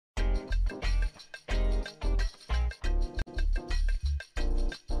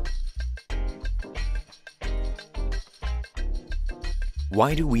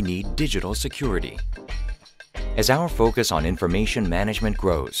Why do we need digital security? As our focus on information management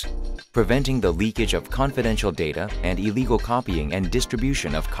grows, preventing the leakage of confidential data and illegal copying and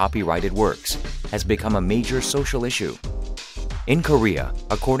distribution of copyrighted works has become a major social issue. In Korea,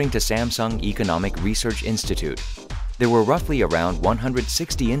 according to Samsung Economic Research Institute, there were roughly around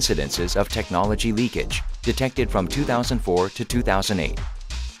 160 incidences of technology leakage detected from 2004 to 2008,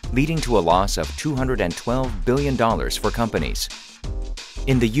 leading to a loss of $212 billion for companies.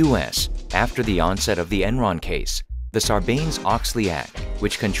 In the U.S., after the onset of the Enron case, the Sarbanes-Oxley Act,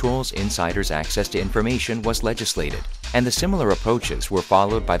 which controls insiders' access to information, was legislated, and the similar approaches were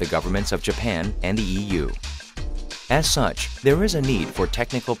followed by the governments of Japan and the EU. As such, there is a need for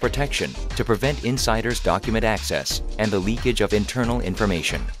technical protection to prevent insiders' document access and the leakage of internal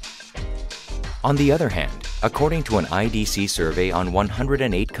information. On the other hand, according to an IDC survey on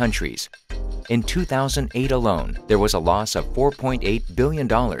 108 countries, in 2008 alone, there was a loss of $4.8 billion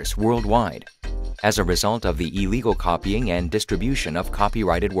worldwide as a result of the illegal copying and distribution of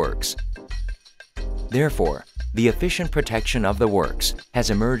copyrighted works. Therefore, the efficient protection of the works has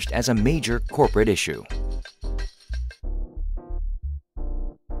emerged as a major corporate issue.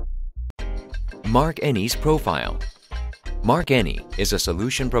 Mark Any's profile. Mark Any is a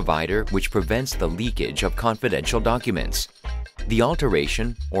solution provider which prevents the leakage of confidential documents, the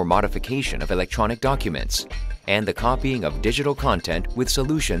alteration or modification of electronic documents, and the copying of digital content with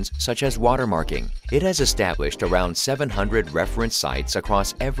solutions such as watermarking. It has established around 700 reference sites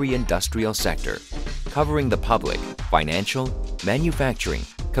across every industrial sector, covering the public, financial, manufacturing,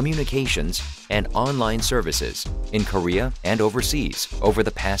 communications, and online services in Korea and overseas over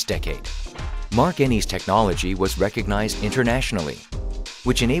the past decade. Mark Any's technology was recognized internationally,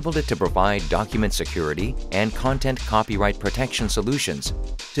 which enabled it to provide document security and content copyright protection solutions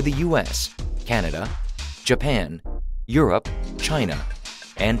to the US, Canada, Japan, Europe, China,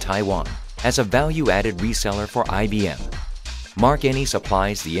 and Taiwan. As a value-added reseller for IBM, Mark Any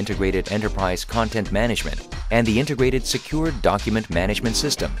supplies the integrated enterprise content management and the integrated secured document management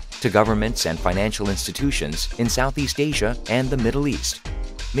system to governments and financial institutions in Southeast Asia and the Middle East,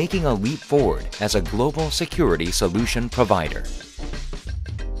 making a leap forward as a global security solution provider.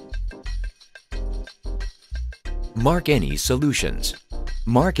 Mark Any's solutions.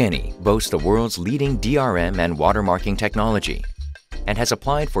 Mark Any boasts the world's leading DRM and watermarking technology and has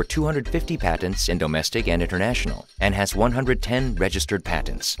applied for 250 patents in domestic and international and has 110 registered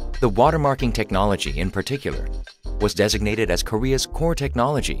patents. The watermarking technology in particular was designated as Korea's core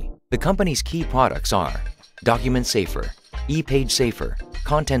technology. The company's key products are Document Safer, ePage Safer,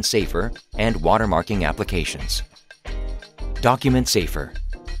 Content Safer, and watermarking applications. Document Safer.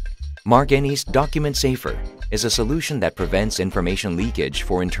 Mark Any's Document Safer is a solution that prevents information leakage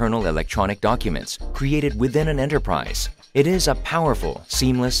for internal electronic documents created within an enterprise. It is a powerful,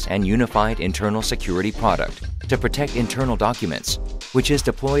 seamless, and unified internal security product to protect internal documents, which is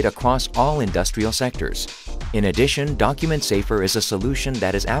deployed across all industrial sectors. In addition, Document Safer is a solution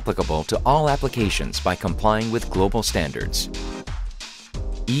that is applicable to all applications by complying with global standards.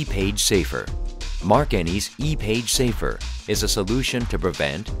 ePage Safer. Mark Any's ePage Safer is a solution to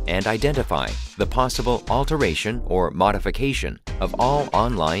prevent and identify the possible alteration or modification of all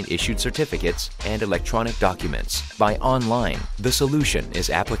online issued certificates and electronic documents. By online, the solution is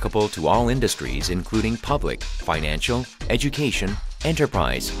applicable to all industries including public, financial, education,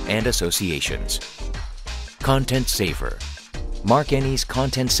 enterprise, and associations. Content Safer. Mark Any's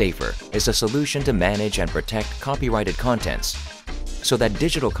Content Safer is a solution to manage and protect copyrighted contents so that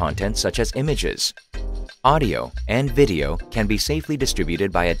digital content such as images, audio, and video can be safely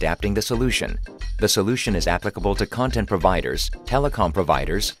distributed by adapting the solution. The solution is applicable to content providers, telecom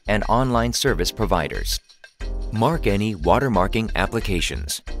providers, and online service providers. Mark Any watermarking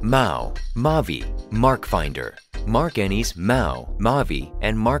applications. MAU, Mavi, MarkFinder. Mark Any's MAU, Mavi,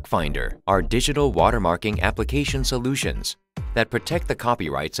 and MarkFinder are digital watermarking application solutions that protect the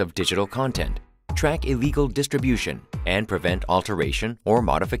copyrights of digital content, track illegal distribution, and prevent alteration or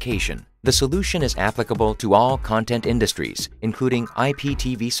modification. The solution is applicable to all content industries, including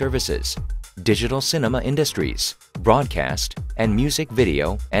IPTV services, digital cinema industries, broadcast, and music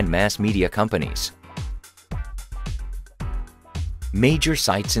video and mass media companies. Major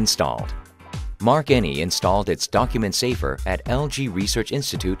sites installed. Mark Any installed its Document Safer at LG Research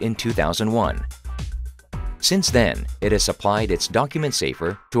Institute in 2001. Since then, it has supplied its Document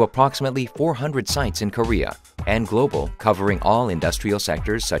Safer to approximately 400 sites in Korea and global, covering all industrial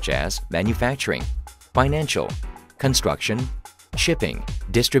sectors such as manufacturing, financial, construction, shipping,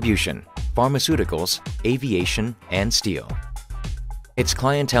 distribution, pharmaceuticals, aviation, and steel. Its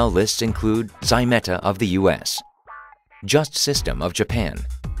clientele lists include Zymeta of the US, Just System of Japan,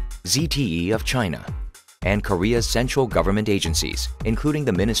 ZTE of China, and Korea's central government agencies, including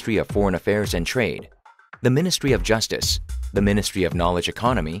the Ministry of Foreign Affairs and Trade, the Ministry of Justice, the Ministry of Knowledge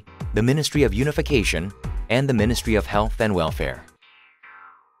Economy, the Ministry of Unification, and the Ministry of Health and Welfare.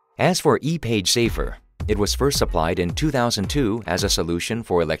 As for ePage Safer, it was first supplied in 2002 as a solution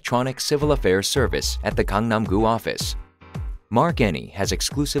for electronic civil affairs service at the Gangnam-gu office. Mark Any has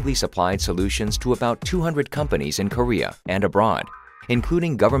exclusively supplied solutions to about 200 companies in Korea and abroad,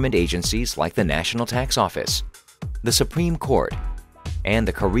 including government agencies like the National Tax Office, the Supreme Court, and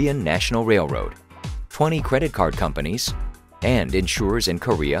the Korean National Railroad, 20 credit card companies, and insurers in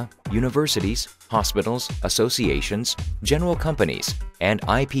Korea, universities, hospitals, associations, general companies, and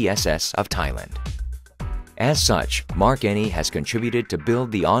IPSS of Thailand. As such, Mark Any has contributed to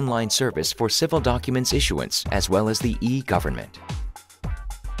build the online service for civil documents issuance as well as the e-government.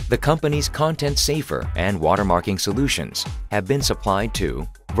 The company's Content Safer and watermarking solutions have been supplied to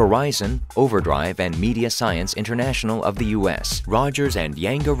Verizon, Overdrive, and Media Science International of the US, Rogers and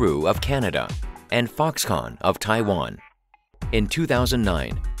Yangaroo of Canada, and Foxconn of Taiwan. In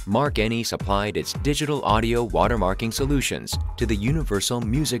 2009, Mark Any supplied its digital audio watermarking solutions to the Universal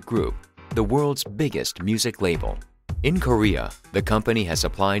Music Group, the world's biggest music label. In Korea, the company has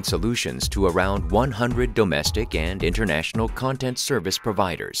supplied solutions to around 100 domestic and international content service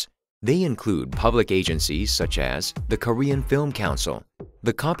providers. They include public agencies such as the Korean Film Council,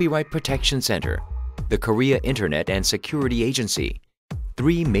 the Copyright Protection Center, the Korea Internet and Security Agency,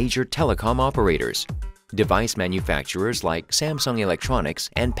 3 major telecom operators, device manufacturers like Samsung Electronics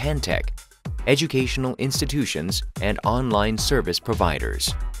and Pantech, educational institutions, and online service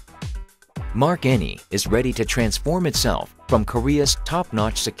providers. Mark Any is ready to transform itself from Korea's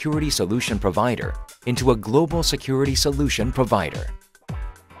top-notch security solution provider into a global security solution provider.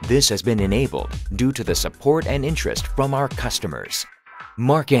 This has been enabled due to the support and interest from our customers.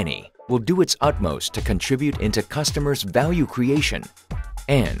 Mark Any will do its utmost to contribute into customers' value creation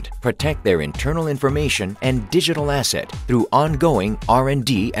and protect their internal information and digital asset through ongoing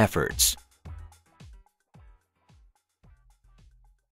R&D efforts.